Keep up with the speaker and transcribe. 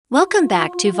Welcome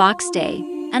back to Vox Day,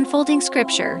 Unfolding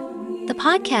Scripture, the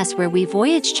podcast where we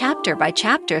voyage chapter by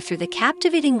chapter through the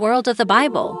captivating world of the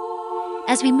Bible.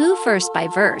 As we move verse by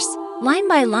verse, line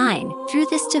by line, through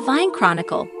this divine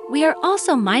chronicle, we are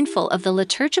also mindful of the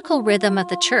liturgical rhythm of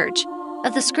the church,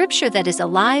 of the scripture that is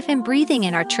alive and breathing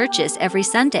in our churches every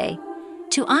Sunday.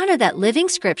 To honor that living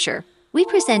scripture, we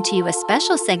present to you a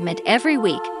special segment every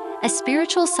week, a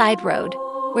spiritual side road,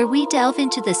 where we delve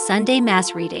into the Sunday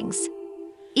Mass readings.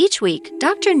 Each week,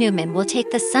 Dr. Newman will take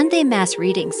the Sunday Mass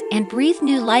readings and breathe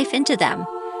new life into them,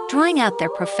 drawing out their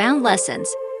profound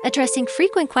lessons, addressing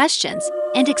frequent questions,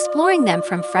 and exploring them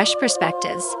from fresh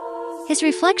perspectives. His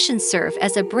reflections serve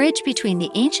as a bridge between the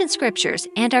ancient scriptures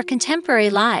and our contemporary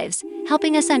lives,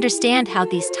 helping us understand how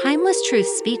these timeless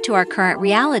truths speak to our current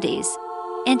realities.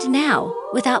 And now,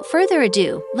 without further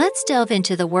ado, let's delve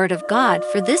into the Word of God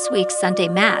for this week's Sunday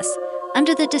Mass,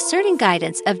 under the discerning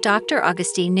guidance of Dr.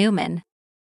 Augustine Newman.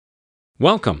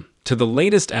 Welcome to the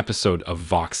latest episode of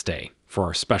Vox Day for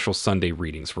our special Sunday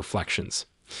Readings Reflections.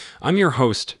 I'm your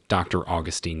host, Dr.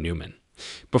 Augustine Newman.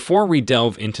 Before we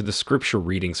delve into the scripture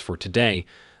readings for today,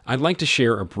 I'd like to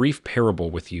share a brief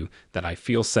parable with you that I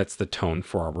feel sets the tone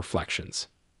for our reflections.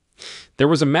 There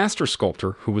was a master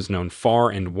sculptor who was known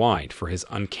far and wide for his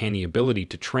uncanny ability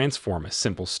to transform a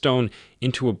simple stone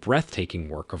into a breathtaking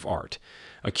work of art.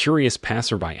 A curious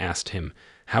passerby asked him,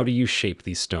 "How do you shape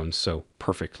these stones so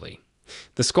perfectly?"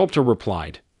 The sculptor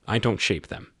replied, "I don't shape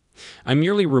them. I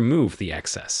merely remove the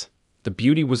excess. The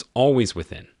beauty was always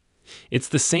within. It's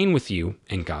the same with you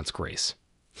and God's grace."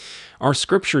 Our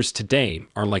scriptures today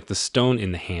are like the stone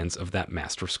in the hands of that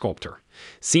master sculptor,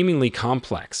 seemingly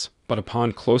complex, but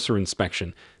upon closer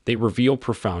inspection, they reveal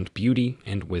profound beauty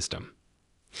and wisdom.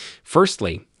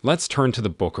 Firstly, let's turn to the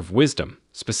book of Wisdom,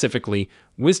 specifically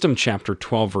Wisdom chapter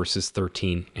 12 verses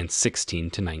 13 and 16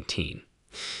 to 19.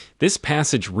 This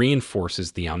passage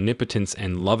reinforces the omnipotence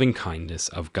and loving kindness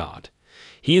of God.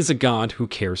 He is a God who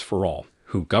cares for all,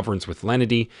 who governs with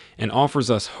lenity, and offers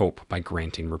us hope by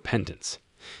granting repentance.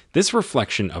 This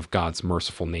reflection of God's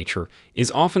merciful nature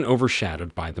is often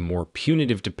overshadowed by the more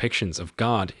punitive depictions of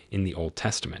God in the Old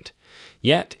Testament.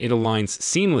 Yet it aligns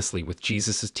seamlessly with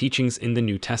Jesus' teachings in the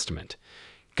New Testament.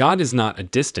 God is not a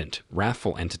distant,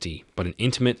 wrathful entity, but an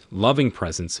intimate, loving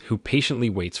presence who patiently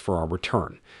waits for our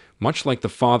return, much like the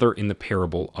father in the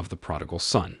parable of the prodigal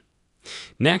son.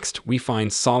 Next, we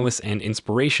find solace and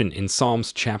inspiration in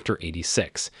Psalms chapter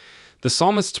 86. The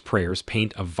psalmist's prayers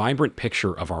paint a vibrant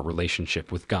picture of our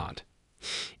relationship with God.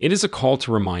 It is a call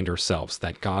to remind ourselves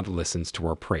that God listens to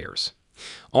our prayers.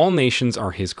 All nations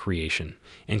are His creation,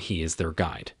 and He is their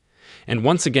guide. And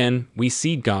once again, we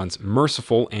see God's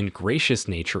merciful and gracious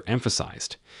nature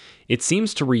emphasized. It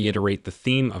seems to reiterate the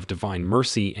theme of divine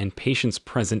mercy and patience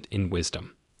present in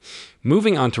wisdom.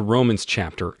 Moving on to Romans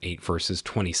chapter 8 verses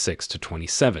 26 to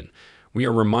 27, we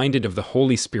are reminded of the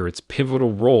Holy Spirit's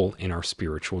pivotal role in our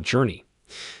spiritual journey.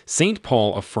 St.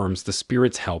 Paul affirms the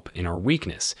Spirit's help in our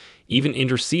weakness, even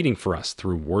interceding for us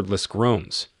through wordless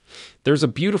groans. There's a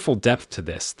beautiful depth to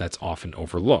this that's often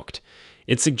overlooked.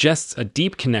 It suggests a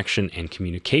deep connection and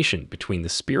communication between the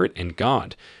Spirit and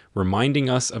God, reminding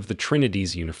us of the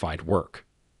Trinity's unified work.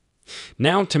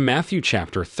 Now to Matthew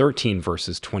chapter 13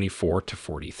 verses 24 to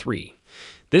 43.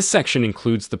 This section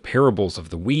includes the parables of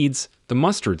the weeds, the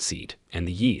mustard seed, and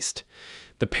the yeast.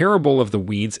 The parable of the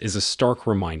weeds is a stark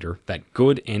reminder that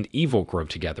good and evil grow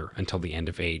together until the end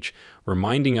of age,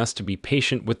 reminding us to be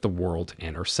patient with the world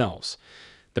and ourselves.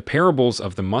 The parables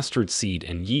of the mustard seed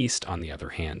and yeast, on the other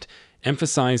hand,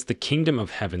 emphasize the kingdom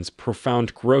of heaven's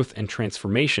profound growth and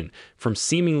transformation from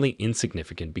seemingly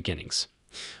insignificant beginnings.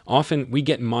 Often, we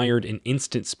get mired in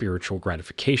instant spiritual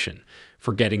gratification,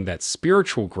 forgetting that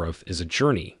spiritual growth is a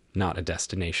journey, not a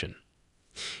destination.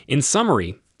 In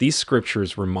summary, these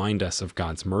scriptures remind us of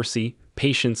God's mercy,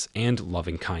 patience, and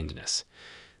loving kindness.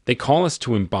 They call us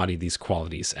to embody these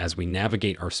qualities as we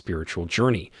navigate our spiritual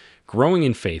journey, growing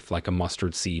in faith like a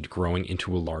mustard seed growing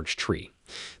into a large tree.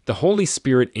 The Holy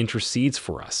Spirit intercedes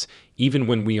for us, even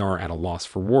when we are at a loss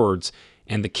for words,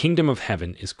 and the kingdom of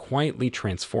heaven is quietly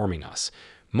transforming us,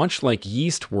 much like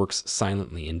yeast works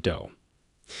silently in dough.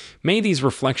 May these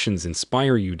reflections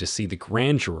inspire you to see the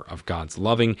grandeur of God's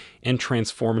loving and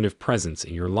transformative presence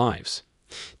in your lives.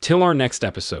 Till our next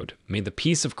episode, may the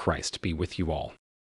peace of Christ be with you all.